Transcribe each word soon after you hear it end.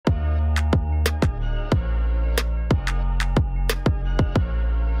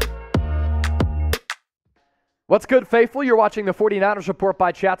What's good, faithful? You're watching the 49ers Report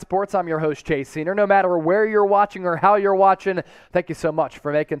by Chat Sports. I'm your host, Chase Senior. No matter where you're watching or how you're watching, thank you so much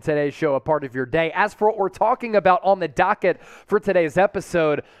for making today's show a part of your day. As for what we're talking about on the docket for today's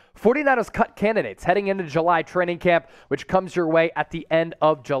episode, 49ers cut candidates heading into July training camp, which comes your way at the end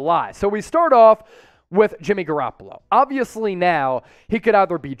of July. So we start off with Jimmy Garoppolo. Obviously now, he could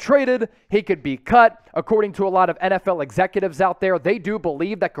either be traded, he could be cut. According to a lot of NFL executives out there, they do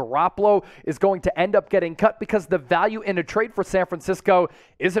believe that Garoppolo is going to end up getting cut because the value in a trade for San Francisco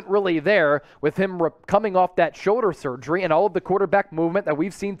isn't really there with him coming off that shoulder surgery and all of the quarterback movement that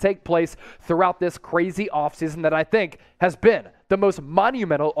we've seen take place throughout this crazy offseason that I think has been the most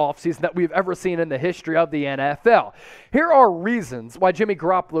monumental offseason that we've ever seen in the history of the NFL. Here are reasons why Jimmy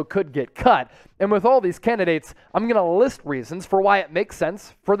Garoppolo could get cut. And with all these candidates, I'm going to list reasons for why it makes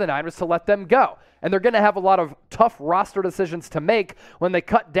sense for the Niners to let them go. And they're going to have a lot of tough roster decisions to make when they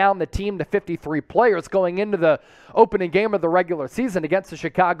cut down the team to 53 players going into the opening game of the regular season against the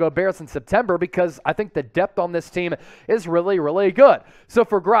Chicago Bears in September, because I think the depth on this team is really, really good. So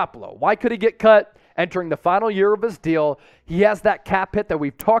for Garoppolo, why could he get cut? Entering the final year of his deal, he has that cap hit that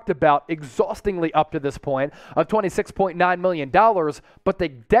we've talked about exhaustingly up to this point of $26.9 million, but the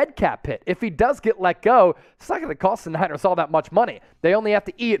dead cap hit, if he does get let go, it's not going to cost the Niners all that much money. They only have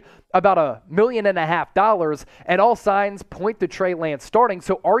to eat about $1.5 million, and all signs point to Trey Lance starting.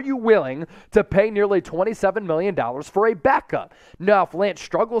 So are you willing to pay nearly $27 million for a backup? Now, if Lance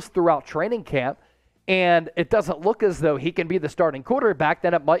struggles throughout training camp, and it doesn't look as though he can be the starting quarterback,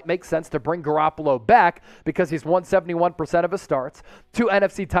 then it might make sense to bring Garoppolo back because he's won 71% of his starts, 2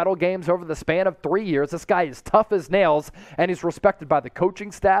 NFC title games over the span of 3 years. This guy is tough as nails, and he's respected by the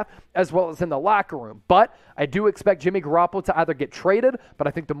coaching staff as well as in the locker room. But I do expect Jimmy Garoppolo to either get traded, but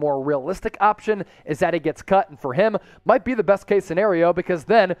I think the more realistic option is that he gets cut, and for him, might be the best case scenario because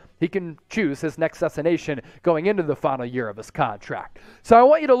then he can choose his next destination going into the final year of his contract. So I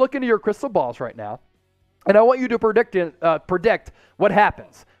want you to look into your crystal balls right now. And I want you to predict what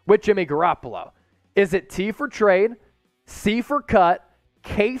happens with Jimmy Garoppolo. Is it T for trade, C for cut,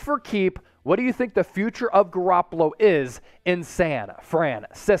 K for keep? What do you think the future of Garoppolo is in San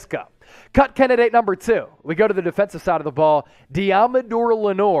Francisco? Cut candidate number 2. We go to the defensive side of the ball. Deommodore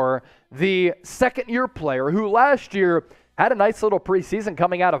Lenoir, the second-year player who last year had a nice little preseason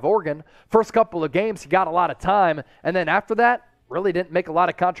coming out of Oregon. First couple of games, he got a lot of time. And then after that, really didn't make a lot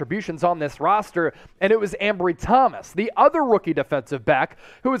of contributions on this roster, and it was Ambry Thomas, the other rookie defensive back,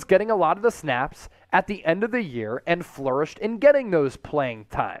 who was getting a lot of the snaps at the end of the year and flourished in getting those playing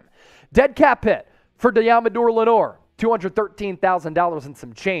time. Dead cap hit for Deommodore Lenoir, $213,000 and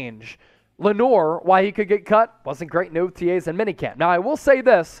some change. Lenoir, why he could get cut, wasn't great in OTAs and minicamp. Now, I will say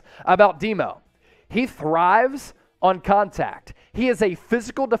this about Demo. He thrives on contact. He is a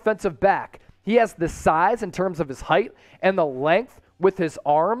physical defensive back. He has the size in terms of his height and the length with his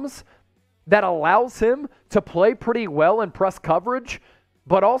arms that allows him to play pretty well in press coverage.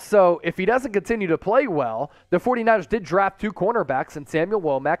 But also, if he doesn't continue to play well, the 49ers did draft 2 cornerbacks in Samuel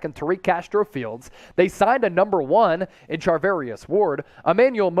Womack and Tariq Castro-Fields. They signed a number 1 in Charvarius Ward.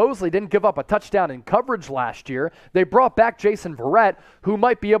 Emmanuel Mosley didn't give up a touchdown in coverage last year. They brought back Jason Verrett, who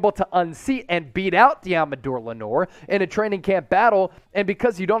might be able to unseat and beat out Deommodore Lenoir in a training camp battle. And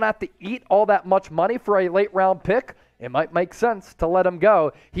because you don't have to eat all that much money for a late-round pick, it might make sense to let him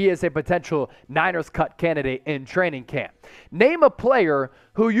go. He is a potential Niners cut candidate in training camp. Name a player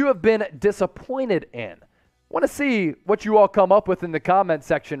who you have been disappointed in. I want to see what you all come up with in the comment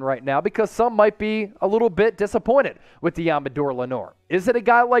section right now, because some might be a little bit disappointed with Deommodore Lenoir. Is it a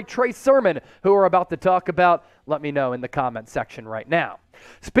guy like Trey Sermon, who we're about to talk about? Let me know in the comment section right now.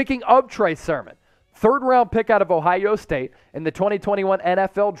 Speaking of Trey Sermon, 3rd-round pick out of Ohio State in the 2021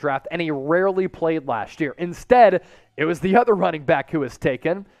 NFL Draft, and he rarely played last year. Instead, it was the other running back who was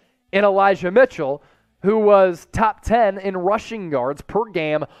taken, in Elijah Mitchell, who was top 10 in rushing yards per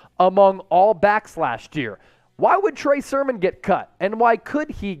game among all backs last year. Why would Trey Sermon get cut, and why could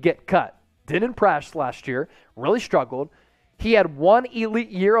he get cut? Didn't impress last year, really struggled. He had 1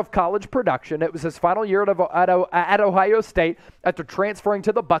 elite year of college production. It was his final year at Ohio State after transferring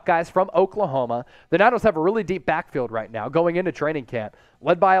to the Buckeyes from Oklahoma. The Niners have a really deep backfield right now going into training camp,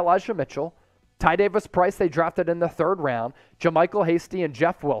 led by Elijah Mitchell, Ty Davis-Price they drafted in the 3rd round, JaMychal Hasty and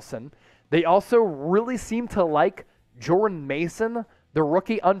Jeff Wilson. They also really seem to like Jordan Mason, the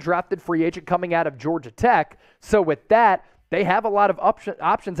rookie undrafted free agent coming out of Georgia Tech. So with that, they have a lot of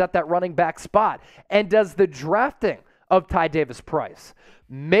options at that running back spot. And does the drafting of Ty Davis-Price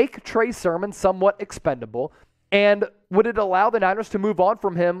make Trey Sermon somewhat expendable? And would it allow the Niners to move on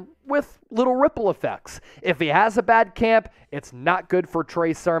from him with little ripple effects? If he has a bad camp, it's not good for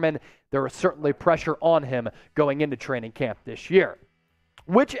Trey Sermon. there is certainly pressure on him going into training camp this year.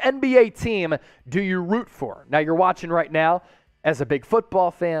 Which NBA team do you root for? Now, you're watching right now as a big football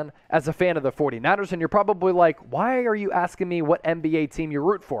fan, as a fan of the 49ers, and you're probably like, why are you asking me what NBA team you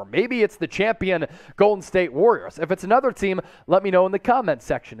root for? Maybe it's the champion Golden State Warriors. If it's another team, let me know in the comments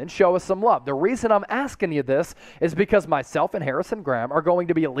section and show us some love. The reason I'm asking you this is because myself and Harrison Graham are going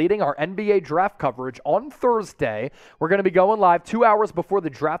to be leading our NBA draft coverage on Thursday. We're going to be going live 2 hours before the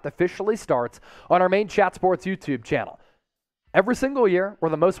draft officially starts on our main Chat Sports YouTube channel. Every single year, we're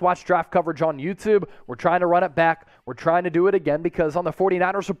the most watched draft coverage on YouTube. We're trying to run it back. We're trying to do it again because on the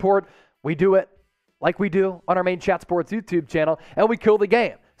 49ers Report, we do it like we do on our main Chat Sports YouTube channel, and we kill the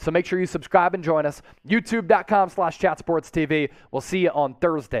game. So make sure you subscribe and join us. YouTube.com/ChatSportsTV. We'll see you on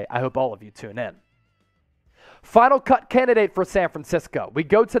Thursday. I hope all of you tune in. Final cut candidate for San Francisco. We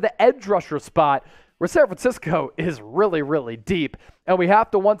go to the edge rusher spot where San Francisco is really, really deep. And we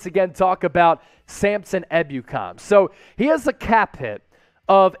have to once again talk about Samson Ebukam. So he has a cap hit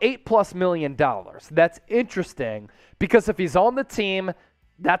of $8+ million. That's interesting because if he's on the team,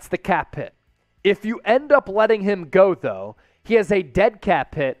 that's the cap hit. If you end up letting him go, though, he has a dead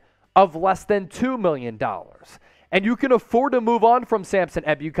cap hit of less than $2 million. And you can afford to move on from Samson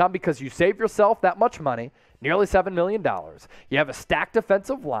Ebukam because you save yourself that much money, nearly $7 million. You have a stacked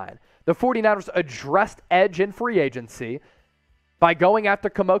defensive line. The 49ers addressed edge in free agency by going after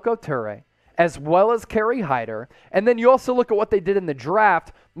Kamoko Toure, as well as Kerry Hyder. And then you also look at what they did in the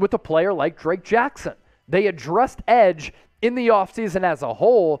draft with a player like Drake Jackson. They addressed edge in the offseason as a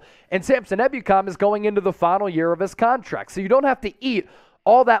whole, and Samson Ebukam is going into the final year of his contract. So you don't have to eat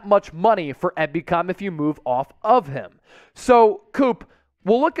all that much money for Ebukam if you move off of him. So, Coop,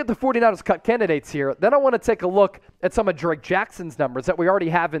 we'll look at the 49ers cut candidates here. Then I want to take a look at some of Drake Jackson's numbers that we already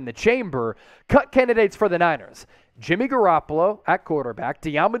have in the chamber. Cut candidates for the Niners: Jimmy Garoppolo at quarterback,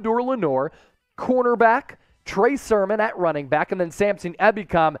 Deommodore Lenoir, cornerback, Trey Sermon at running back, and then Samson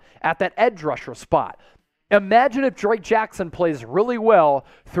Ebukam at that edge rusher spot. Imagine if Drake Jackson plays really well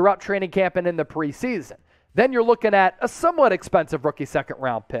throughout training camp and in the preseason. Then you're looking at a somewhat expensive rookie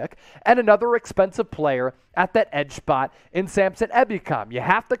second-round pick and another expensive player at that edge spot in Samson Ebukam. You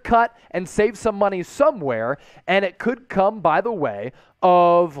have to cut and save some money somewhere, and it could come by the way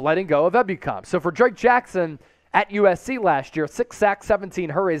of letting go of Ebukam. So for Drake Jackson at USC last year, 6 sacks, 17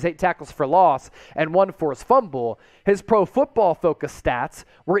 hurries, 8 tackles for loss, and 1 forced fumble. His Pro Football Focus stats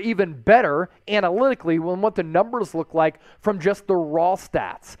were even better analytically than what the numbers look like from just the raw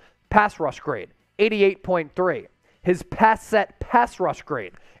stats. Pass rush grade, 88.3. His pass set pass rush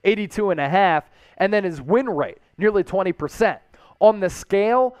grade, 82.5. And then his win rate, nearly 20%. On the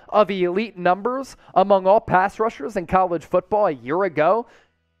scale of elite numbers among all pass rushers in college football a year ago,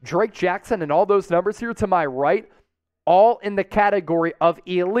 Drake Jackson and all those numbers here to my right, all in the category of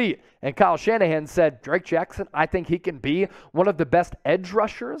elite. And Kyle Shanahan said, Drake Jackson, I think he can be one of the best edge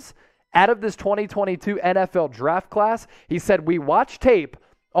rushers out of this 2022 NFL draft class. He said, we watched tape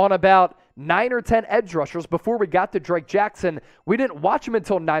on about 9 or 10 edge rushers before we got to Drake Jackson. We didn't watch him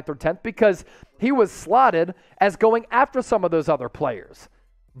until 9th or 10th because he was slotted as going after some of those other players.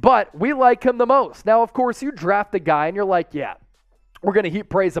 But we like him the most. Now, of course, you draft the guy and you're like, yeah, we're going to heap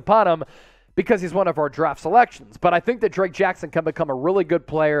praise upon him because he's one of our draft selections. But I think that Drake Jackson can become a really good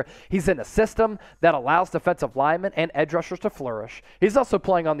player. He's in a system that allows defensive linemen and edge rushers to flourish. He's also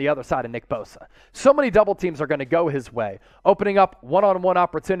playing on the other side of Nick Bosa. So many double teams are going to go his way, opening up one-on-one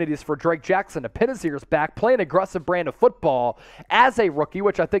opportunities for Drake Jackson to pin his ears back, play an aggressive brand of football as a rookie,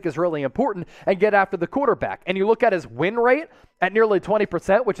 which I think is really important, and get after the quarterback. And you look at his win rate at nearly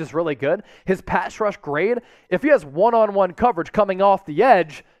 20%, which is really good. His pass rush grade, if he has one-on-one coverage coming off the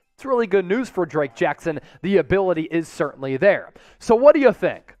edge, it's really good news for Drake Jackson. The ability is certainly there. So what do you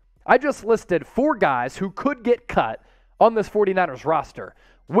think? I just listed 4 guys who could get cut on this 49ers roster.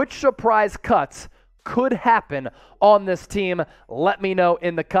 Which surprise cuts could happen on this team? Let me know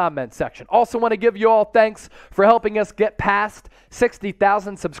in the comment section. Also want to give you all thanks for helping us get past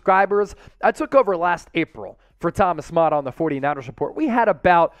 60,000 subscribers. I took over last April for Thomas Mott on the 49ers Report. We had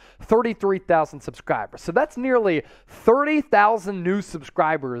about 33,000 subscribers. So that's nearly 30,000 new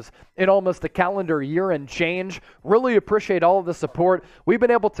subscribers in almost a calendar year and change. Really appreciate all of the support. We've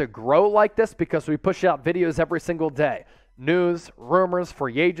been able to grow like this because we push out videos every single day. News, rumors,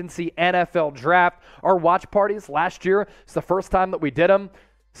 free agency, NFL draft, our watch parties last year. It's the first time that we did them.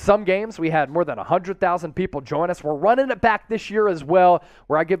 Some games we had more than 100,000 people join us. We're running it back this year as well,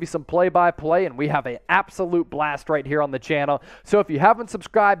 where I give you some play-by-play, and we have an absolute blast right here on the channel. So if you haven't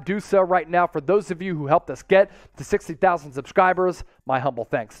subscribed, do so right now. For those of you who helped us get to 60,000 subscribers, my humble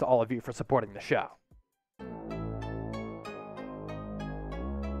thanks to all of you for supporting the show.